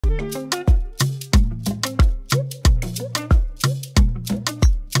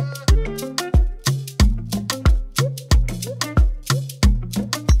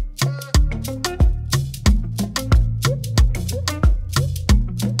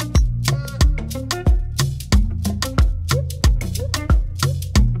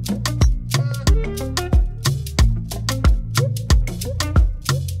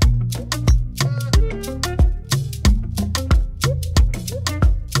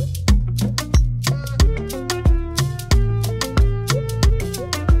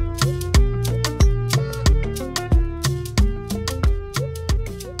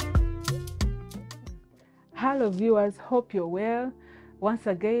viewers, hope you're well. Once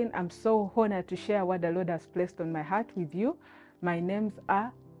again, I'm so honored to share what the Lord has placed on my heart with you. My names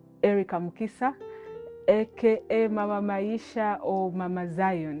are Erica Mukisa, aka Mama Maisha or Mama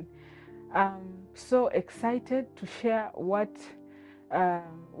Zion. I'm so excited to share what I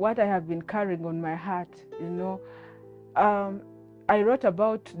have been carrying on my heart. I wrote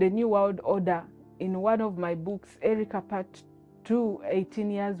about the New World Order in one of my books, Erica Part 2, 18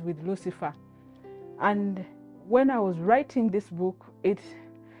 Years with Lucifer. And when I was writing this book, it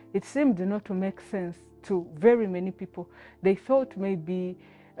seemed not to make sense to very many people. They thought maybe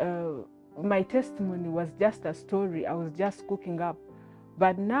my testimony was just a story I was just cooking up.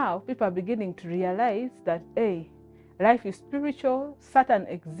 But now people are beginning to realize that, hey, life is spiritual, Satan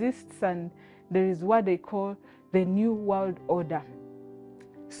exists, and there is what they call the New World Order.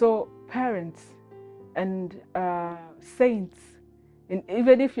 So parents and saints, and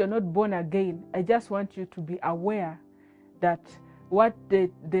even if you're not born again, I just want you to be aware that what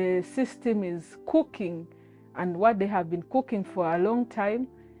the system is cooking and what they have been cooking for a long time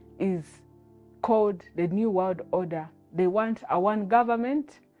is called the New World Order. They want a one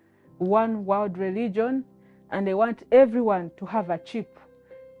government, one world religion, and they want everyone to have a chip,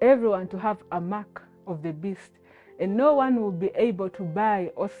 everyone to have a mark of the beast. And no one will be able to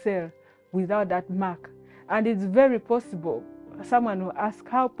buy or sell without that mark. And it's very possible. Someone will ask,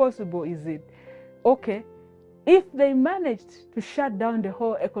 how possible is it? Okay, if they managed to shut down the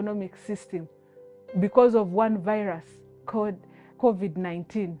whole economic system because of one virus called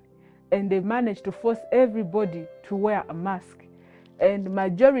COVID-19, and they managed to force everybody to wear a mask, and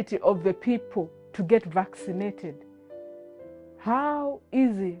majority of the people to get vaccinated, how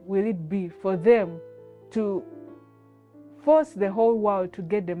easy will it be for them to force the whole world to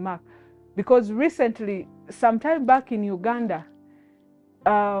get the mark? Because recently, sometime back in Uganda,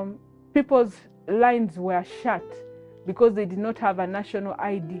 people's lines were shut because they did not have a national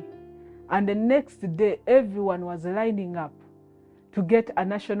ID. And the next day, everyone was lining up to get a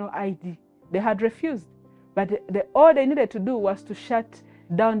national ID. They had refused. But all they needed to do was to shut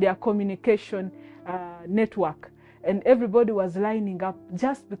down their communication network. And everybody was lining up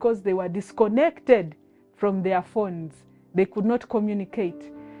just because they were disconnected from their phones. They could not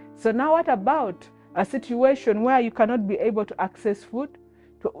communicate. So now what about a situation where you cannot be able to access food,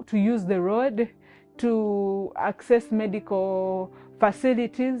 to use the road, to access medical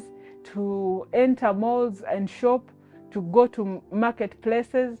facilities, to enter malls and shop, to go to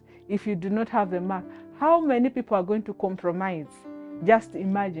marketplaces if you do not have the mark? How many people are going to compromise? Just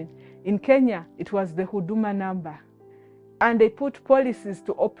imagine. In Kenya, it was the Huduma number. And they put policies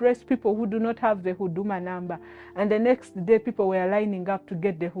to oppress people who do not have the Huduma number. And the next day, people were lining up to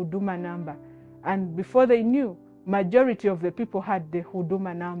get the Huduma number. And before they knew, majority of the people had the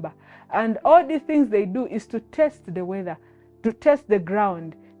Huduma number. And all these things they do is to test the weather, to test the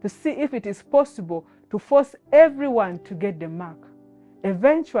ground, to see if it is possible to force everyone to get the mark.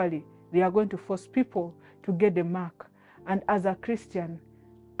 Eventually, they are going to force people to get the mark. And as a Christian,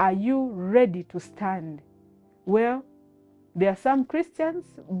 are you ready to stand? Well, there are some Christians,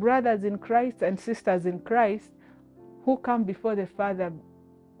 brothers in Christ and sisters in Christ, who come before the Father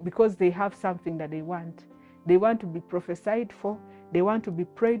because they have something that they want. They want to be prophesied for. They want to be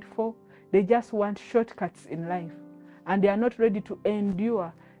prayed for. They just want shortcuts in life. And they are not ready to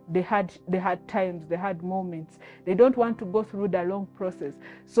endure the hard times, the hard moments. They don't want to go through the long process.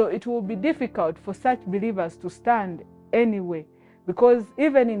 So it will be difficult for such believers to stand anyway. Because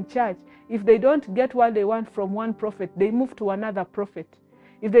even in church, if they don't get what they want from one prophet, they move to another prophet.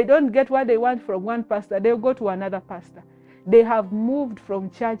 If they don't get what they want from one pastor, they'll go to another pastor. They have moved from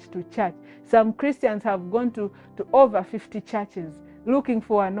church to church. Some Christians have gone to over 50 churches looking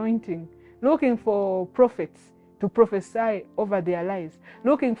for anointing, looking for prophets to prophesy over their lives,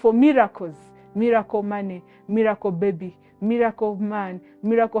 looking for miracles, miracle money, miracle baby, miracle man,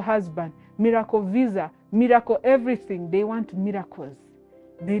 miracle husband, miracle visa, miracle everything. They want miracles.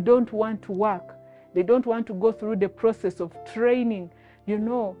 They don't want to work. They don't want to go through the process of training. You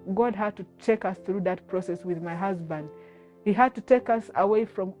know, God had to take us through that process with my husband. He had to take us away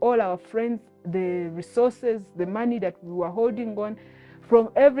from all our friends, the resources, the money that we were holding on, from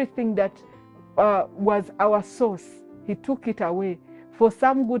everything that was our source. He took it away for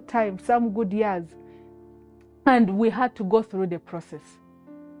some good time, some good years. And we had to go through the process.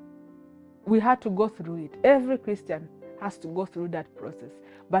 We had to go through it. Every Christian has to go through that process.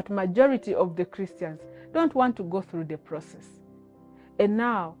 But majority of the Christians don't want to go through the process. And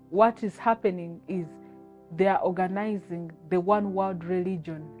now what is happening is they are organizing the one world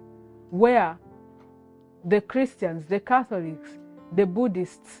religion, where the Christians, the Catholics, the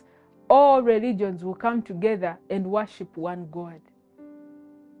Buddhists, all religions will come together and worship one God.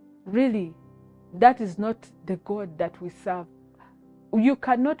 Really, that is not the God that we serve. You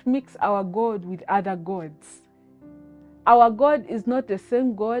cannot mix our God with other gods. Our God is not the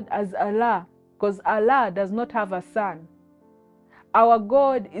same God as Allah, because Allah does not have a son. Our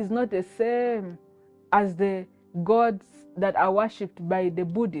God is not the same as the gods that are worshipped by the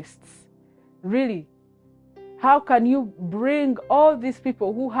Buddhists. Really, how can you bring all these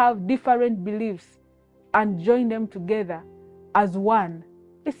people who have different beliefs and join them together as one?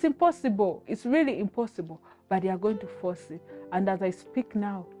 It's impossible. It's really impossible. But they are going to force it. And as I speak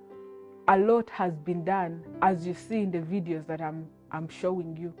now, a lot has been done, as you see in the videos that I'm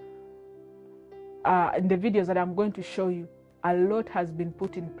showing you. In the videos that I'm going to show you, a lot has been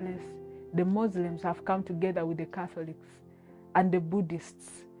put in place. The Muslims have come together with the Catholics and the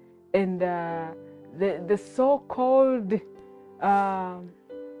Buddhists, and the so-called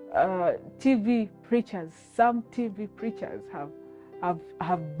TV preachers. Some TV preachers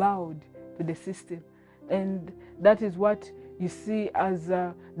have bowed to the system, and that is what you see as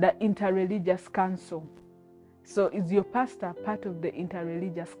the interreligious council. So is your pastor part of the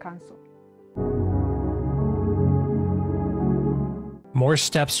interreligious council? More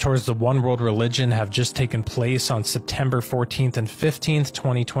steps towards the one world religion have just taken place on September 14th and 15th,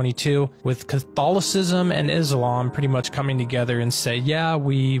 2022, with Catholicism and Islam pretty much coming together and say, yeah,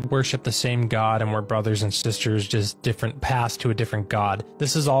 we worship the same God and we're brothers and sisters, just different paths to a different God.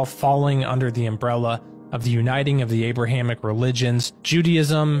 This is all falling under the umbrella of the uniting of the Abrahamic religions,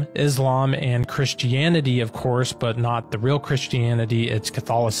 Judaism, Islam, and Christianity, of course, but not the real Christianity. It's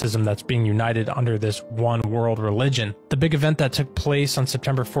Catholicism that's being united under this one world religion. The big event that took place on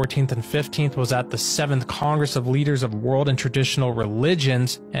September 14th and 15th was at the 7th Congress of Leaders of World and Traditional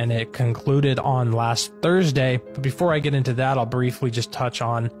Religions, and it concluded on last Thursday. But before I get into that, I'll briefly just touch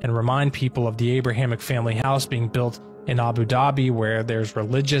on and remind people of the Abrahamic family house being built in Abu Dhabi, where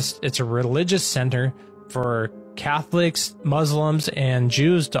it's a religious center for Catholics, Muslims, and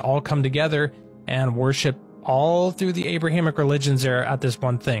Jews to all come together and worship all through the Abrahamic religions there at this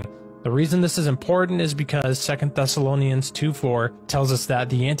one thing. The reason this is important is because 2 Thessalonians 2:4 tells us that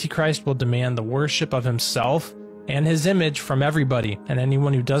the Antichrist will demand the worship of himself and his image from everybody, and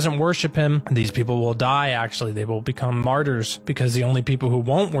anyone who doesn't worship him, these people will die. Actually, they will become martyrs, because the only people who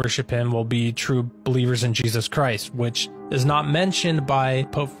won't worship him will be true believers in Jesus Christ, which is not mentioned by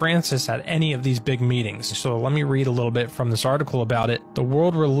Pope Francis at any of these big meetings. So let me read a little bit from this article about it. The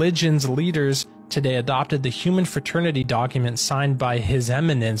world religions leaders today adopted the Human Fraternity document signed by His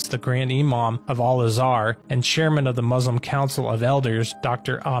Eminence, the Grand Imam of Al-Azhar and Chairman of the Muslim Council of Elders,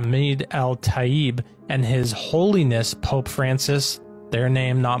 Dr. Ahmed Al-Taib, and His Holiness Pope Francis, their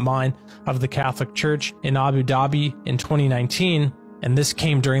name, not mine, of the Catholic Church in Abu Dhabi in 2019. And this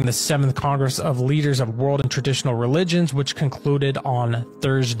came during the 7th Congress of Leaders of World and Traditional Religions, which concluded on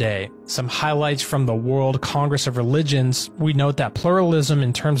Thursday. Some highlights from the World Congress of Religions. We note that pluralism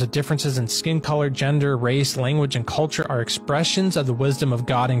in terms of differences in skin color, gender, race, language, and culture are expressions of the wisdom of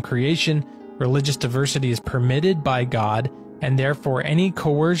God in creation. Religious diversity is permitted by God, and therefore any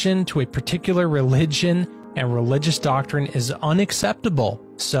coercion to a particular religion and religious doctrine is unacceptable.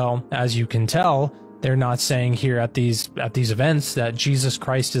 So, as you can tell, they're not saying here at these events that Jesus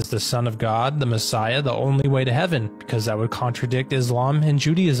Christ is the Son of God, the Messiah, the only way to heaven, because that would contradict Islam and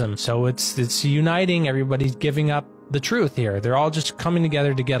Judaism. So it's uniting. Everybody's giving up the truth here. They're all just coming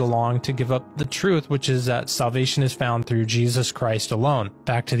together to get along, to give up the truth, which is that salvation is found through Jesus Christ alone.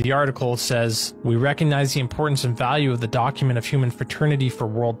 Back to the article, it says, we recognize the importance and value of the document of human fraternity for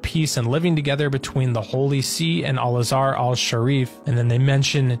world peace and living together between the Holy See and Al-Azhar al-Sharif. And then they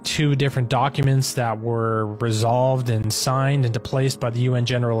mention 2 different documents that were resolved and signed into place by the UN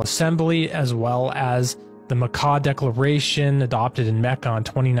General Assembly, as well as the Mukisa Declaration adopted in Mecca in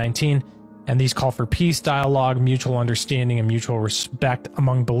 2019. And these call for peace, dialogue, mutual understanding, and mutual respect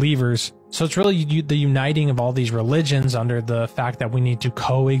among believers. So it's really the uniting of all these religions under the fact that we need to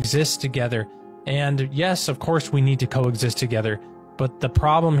coexist together. And yes, of course, we need to coexist together. But the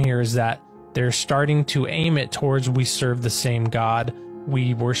problem here is that they're starting to aim it towards we serve the same God.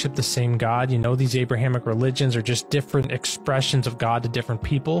 We worship the same God. You know, these Abrahamic religions are just different expressions of God to different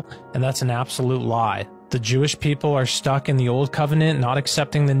people. And that's an absolute lie. The Jewish people are stuck in the old covenant, not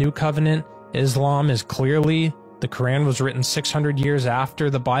accepting the new covenant. Islam is clearly, the Quran was written 600 years after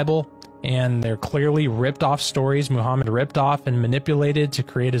the Bible, and they're clearly ripped off stories Muhammad ripped off and manipulated to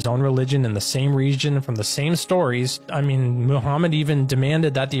create his own religion in the same region from the same stories. I mean, Muhammad even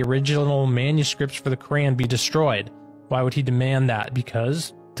demanded that the original manuscripts for the Quran be destroyed. Why would he demand that?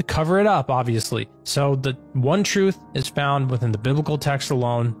 Because to cover it up, obviously. So the one truth is found within the biblical text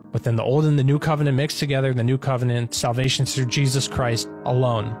alone, within the Old and the New Covenant mixed together, the New Covenant, salvation through Jesus Christ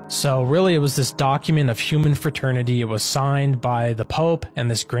alone. So really it was this document of human fraternity. It was signed by the Pope and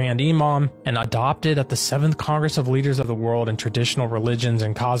this Grand Imam and adopted at the 7th Congress of Leaders of the World and Traditional Religions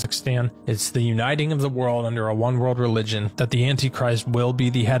in Kazakhstan. It's the uniting of the world under a one world religion that the Antichrist will be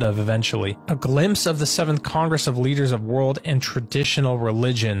the head of eventually. A glimpse of the 7th Congress of Leaders of World and Traditional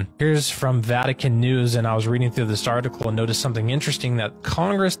Religion. Here's from Vatican News, and I was reading through this article and noticed something interesting, that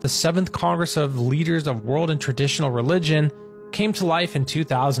Congress, the 7th Congress of Leaders of World and Traditional Religion, came to life in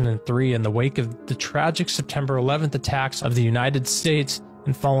 2003 in the wake of the tragic September 11th attacks of the United States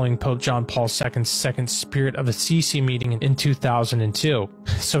and following Pope John Paul II's second Spirit of Assisi meeting in 2002.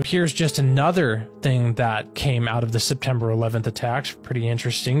 So here's just another thing that came out of the September 11th attacks. Pretty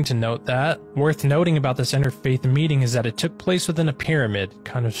interesting to note that. Worth noting about this interfaith meeting is that it took place within a pyramid.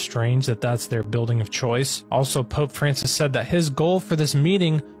 Kind of strange that that's their building of choice. Also, Pope Francis said that his goal for this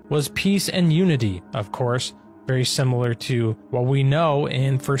meeting was peace and unity, of course. Very similar to what we know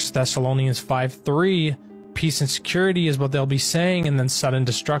in 1 Thessalonians 5:3. Peace and security is what they'll be saying, and then sudden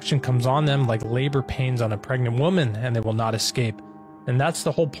destruction comes on them like labor pains on a pregnant woman, and they will not escape. And that's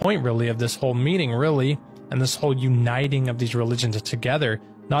the whole point, really, of this whole meeting, really, and this whole uniting of these religions together.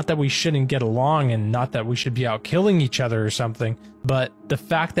 Not that we shouldn't get along, and not that we should be out killing each other or something, but the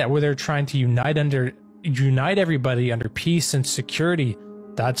fact that they're trying to unite everybody under peace and security,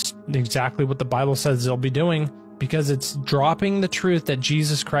 that's exactly what the Bible says they'll be doing. Because it's dropping the truth that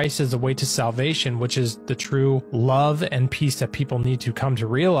Jesus Christ is the way to salvation, which is the true love and peace that people need to come to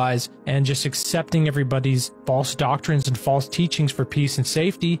realize, and just accepting everybody's false doctrines and false teachings for peace and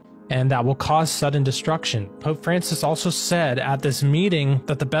safety, and that will cause sudden destruction. Pope Francis also said at this meeting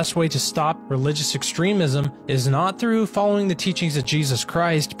that the best way to stop religious extremism is not through following the teachings of Jesus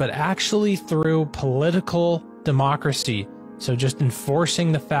Christ, but actually through political democracy. So just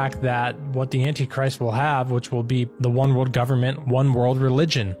enforcing the fact that what the Antichrist will have, which will be the one world government, one world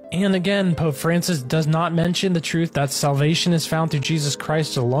religion. And again, Pope Francis does not mention the truth that salvation is found through Jesus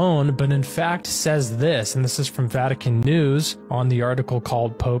Christ alone, but in fact says this, and this is from Vatican News on the article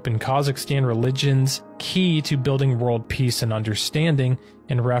called Pope in Kazakhstan, Religions Key to Building World Peace and Understanding,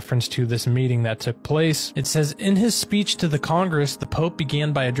 in reference to this meeting that took place. It says, in his speech to the Congress, the Pope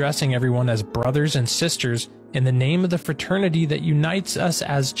began by addressing everyone as brothers and sisters in the name of the fraternity that unites us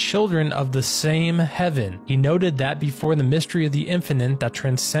as children of the same heaven. He noted that before the mystery of the infinite that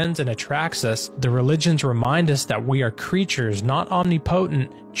transcends and attracts us, the religions remind us that we are creatures, not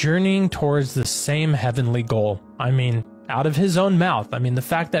omnipotent, journeying towards the same heavenly goal. I mean, out of his own mouth. I mean, the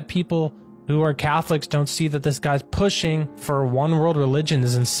fact that people who are Catholics don't see that this guy's pushing for one world religion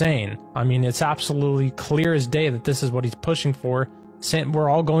is insane. I mean, it's absolutely clear as day that this is what he's pushing for. Saying we're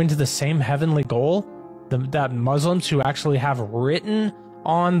all going to the same heavenly goal. That Muslims who actually have written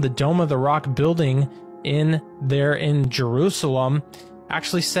on the Dome of the Rock building in Jerusalem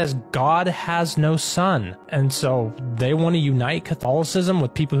actually says God has no son. And so they want to unite Catholicism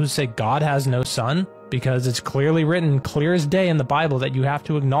with people who say God has no son, because it's clearly written, clear as day in the Bible, that you have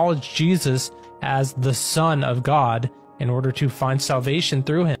to acknowledge Jesus as the Son of God in order to find salvation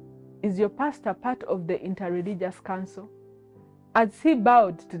through him. Is your pastor part of the interreligious council? Has he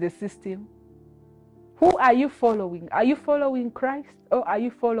bowed to the system? Who are you following? Are you following Christ, or are you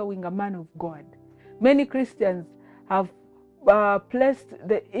following a man of God? Many Christians have placed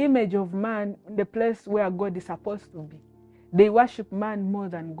the image of man in the place where God is supposed to be. They worship man more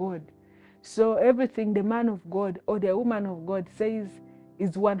than God. So everything the man of God or the woman of God says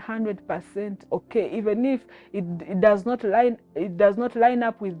is 100% okay, even if it does not line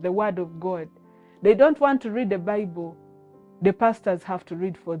up with the word of God. They don't want to read the Bible. The pastors have to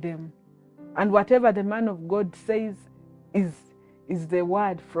read for them. And whatever the man of God says is the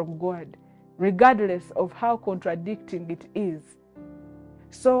word from God, regardless of how contradicting it is.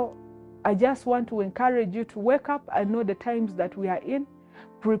 So I just want to encourage you to wake up and know the times that we are in.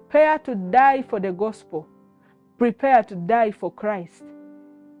 Prepare to die for the gospel. Prepare to die for Christ.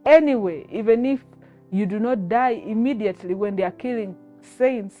 Anyway, even if you do not die immediately when they are killing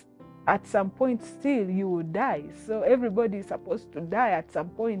saints, at some point still you will die. So everybody is supposed to die at some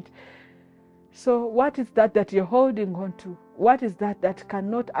point. So what is that you're holding on to? What is that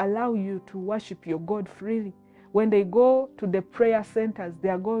cannot allow you to worship your God freely? When they go to the prayer centers, they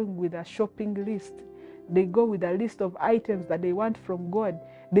are going with a shopping list. They go with a list of items that they want from God.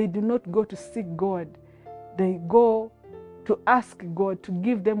 They do not go to seek God. They go to ask God to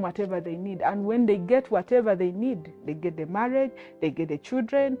give them whatever they need. And when they get whatever they need, they get the marriage, they get the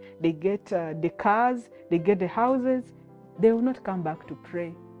children, they get the cars, they get the houses. they will not come back to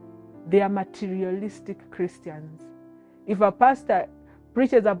pray. They are materialistic Christians. If a pastor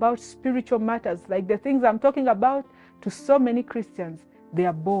preaches about spiritual matters, like the things I'm talking about, to so many Christians, they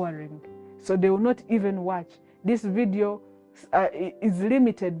are boring. So they will not even watch. This video is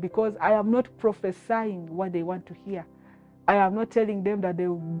limited because I am not prophesying what they want to hear. I am not telling them that they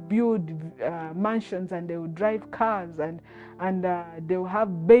will build mansions and they will drive cars and they will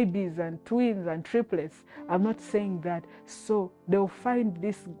have babies and twins and triplets. I'm not saying that. So they will find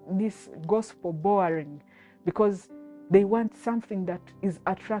this gospel boring because they want something that is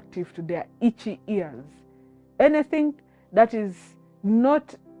attractive to their itchy ears. Anything that is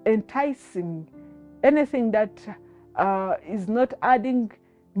not enticing, anything that is not adding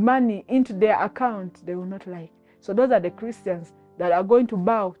money into their account, they will not like. So those are the Christians that are going to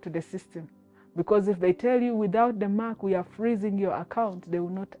bow to the system. Because if they tell you without the mark we are freezing your account, they will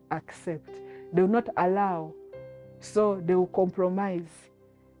not accept. They will not allow. So they will compromise.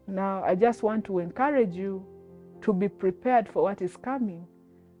 Now, I just want to encourage you to be prepared for what is coming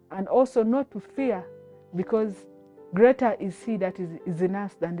and also not to fear, because greater is he that is in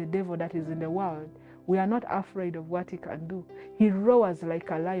us than the devil that is in the world. We are not afraid of what he can do. He roars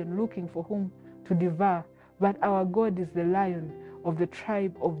like a lion looking for whom to devour. But our God is the Lion of the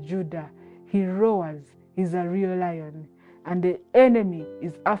tribe of Judah. He roars. He's a real lion. And the enemy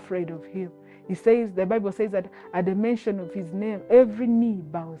is afraid of him. He says, the Bible says that at the mention of his name, every knee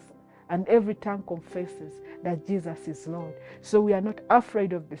bows and every tongue confesses that Jesus is Lord. So we are not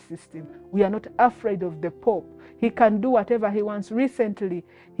afraid of the system. We are not afraid of the Pope. He can do whatever he wants. Recently,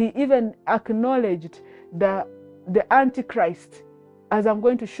 he even acknowledged the Antichrist. As I'm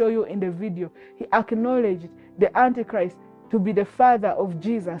going to show you in the video, he acknowledged the Antichrist to be the father of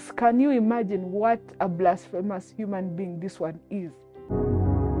Jesus. Can you imagine what a blasphemous human being this one is?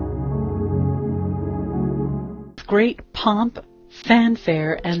 Great pomp,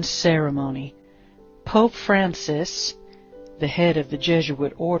 fanfare, and ceremony, Pope Francis, the head of the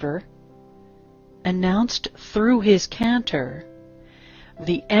Jesuit order, announced through his cantor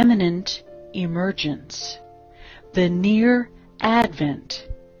the imminent emergence, the near advent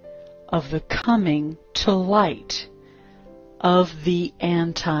of the coming to light of the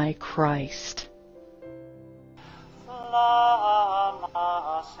Antichrist.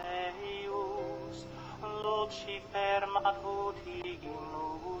 LUCIFER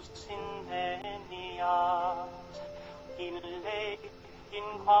matutimus inveniat, in le, in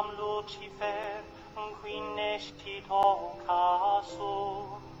quam LUCIFER, qui nescit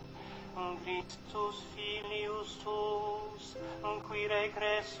occasum, Christus filius tuus, qui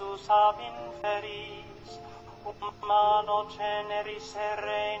regressus ab inferis, humano generis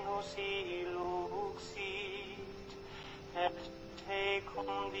serenus illuxit, et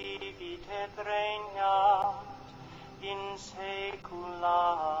tecum vivit et regnat in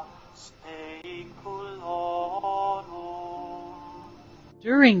saecula saeculorum.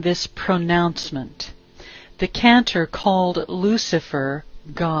 During this pronouncement, the cantor called Lucifer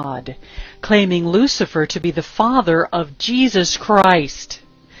God, claiming Lucifer to be the father of Jesus Christ.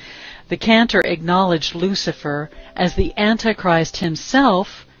 The cantor acknowledged Lucifer as the Antichrist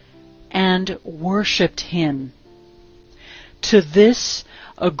himself and worshipped him. To this,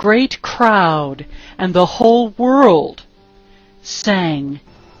 a great crowd and the whole world sang,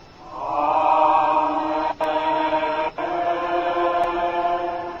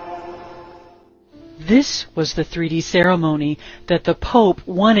 This was the 3D ceremony that the Pope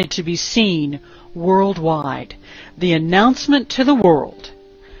wanted to be seen worldwide. The announcement to the world,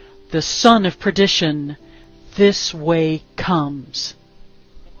 the son of perdition, this way comes.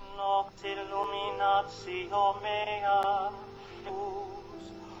 Nox illuminatio mea,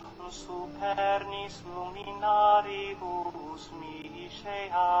 supernis luminaribus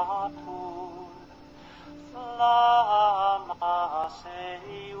misceatur, flamma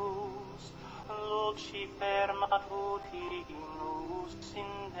eius, LUCIFER matutimus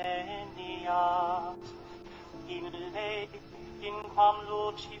inveniat, in le, in quam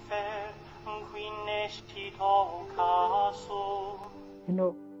LUCIFER, qui nescit occasum.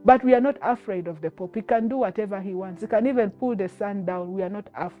 But we are not afraid of the Pope. He can do whatever he wants. He can even pull the sun down. We are not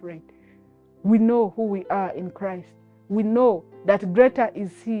afraid. We know who we are in Christ. We know that greater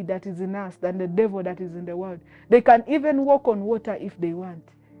is he that is in us than the devil that is in the world. They can even walk on water if they want.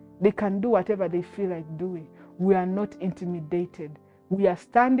 They can do whatever they feel like doing. We are not intimidated. We are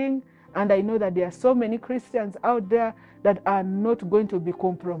standing, and I know that there are so many Christians out there that are not going to be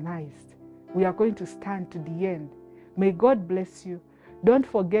compromised. We are going to stand to the end. May God bless you. Don't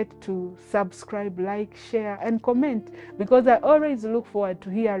forget to subscribe, like, share, and comment, because I always look forward to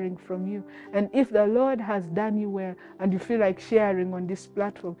hearing from you. And if the Lord has done you well and you feel like sharing on this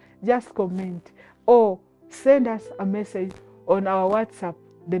platform, just comment or send us a message on our WhatsApp.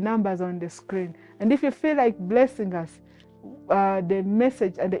 The numbers on the screen. And if you feel like blessing us, the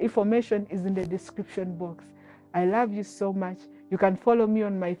message and the information is in the description box. I love you so much. You can follow me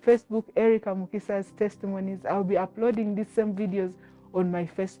on my Facebook, Erica Mukisa's Testimonies. I'll be uploading these same videos on my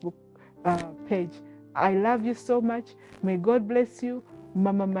Facebook page. I love you so much. May God bless you.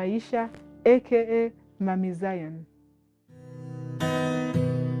 Mama Maisha, aka Mami Zion.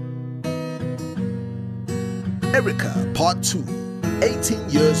 Erica, Part 2, 18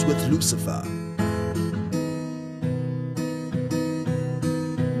 Years with Lucifer.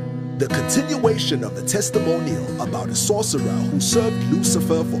 The continuation of the testimonial about a sorcerer who served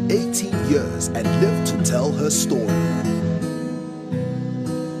Lucifer for 18 years and lived to tell her story.